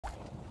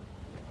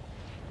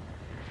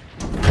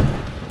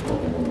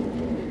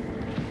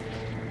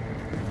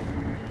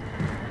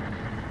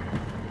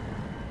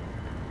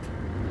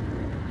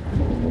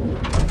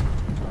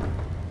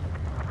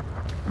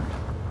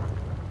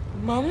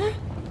Mama?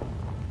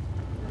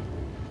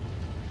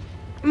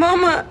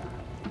 Mama!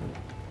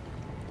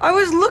 I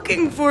was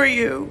looking for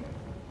you.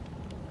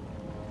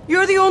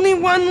 You're the only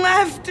one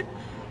left.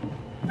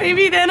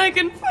 Maybe then I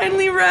can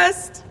finally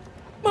rest.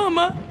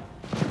 Mama.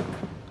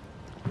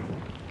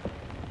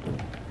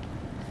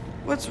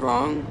 What's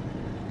wrong?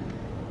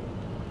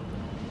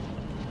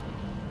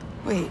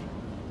 Wait.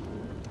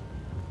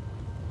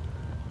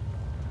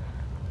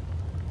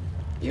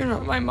 You're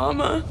not my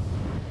mama.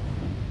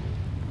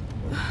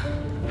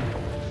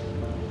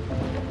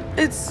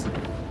 It's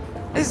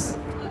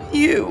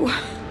you.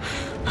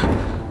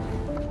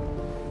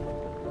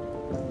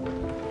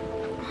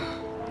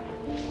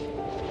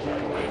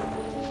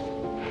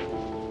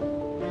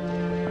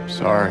 I'm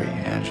sorry,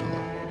 Angela.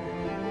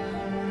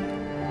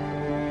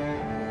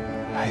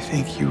 I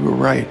think you were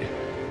right.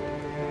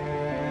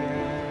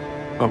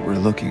 What we're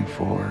looking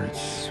for,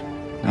 it's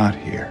not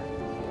here.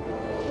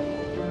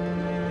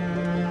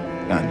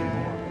 Not anymore.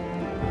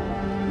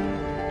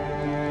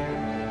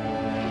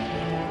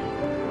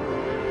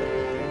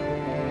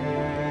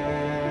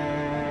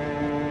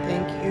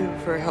 Thank you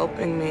for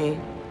helping me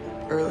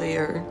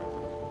earlier.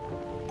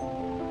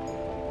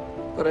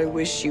 But I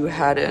wish you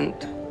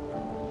hadn't.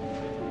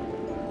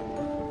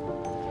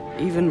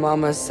 Even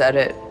Mama said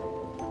it.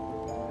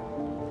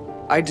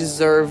 I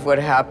deserve what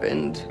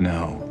happened.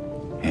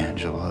 No,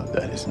 Angela,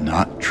 that is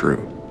not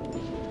true.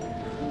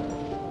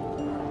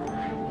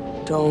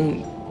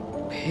 Don't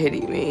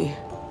pity me.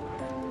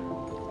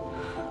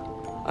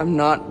 I'm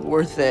not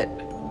worth it.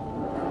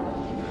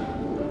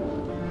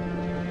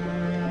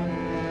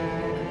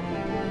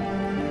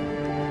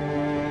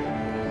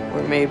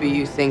 Or maybe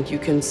you think you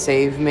can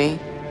save me?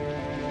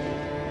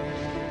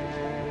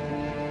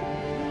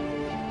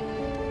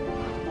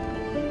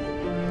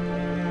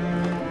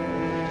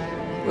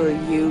 Will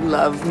you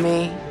love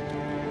me?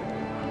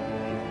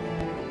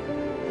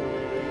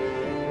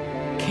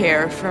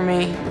 Care for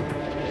me?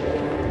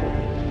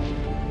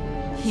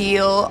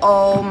 Heal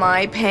all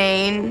my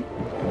pain?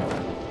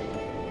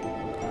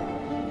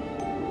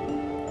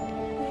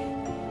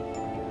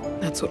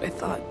 That's what I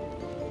thought.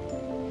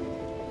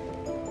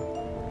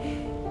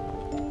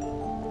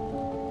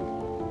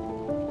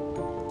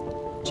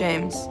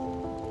 James.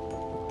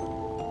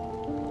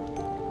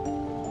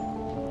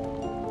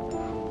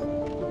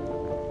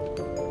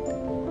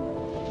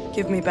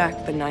 Give me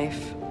back the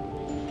knife.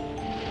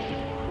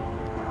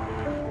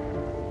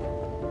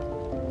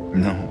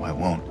 No, I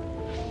won't.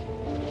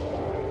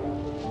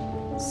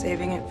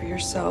 Saving it for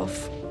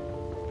yourself.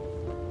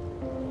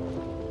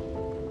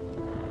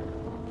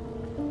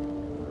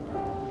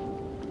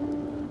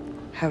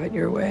 Have it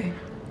your way.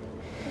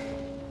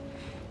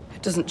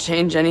 It doesn't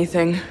change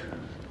anything.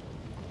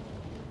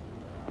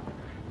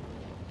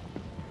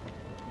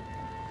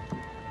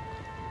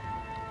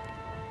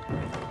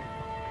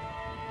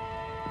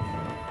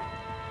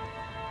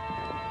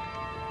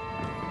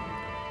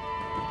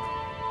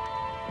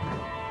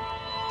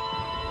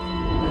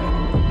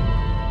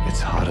 It's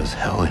hot as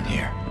hell in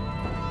here.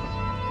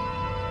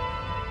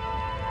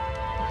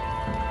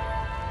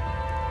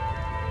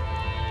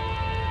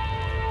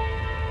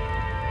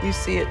 You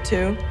see it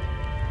too?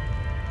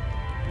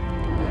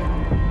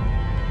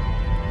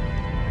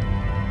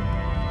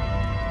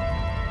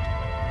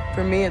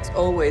 For me, it's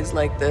always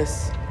like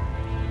this.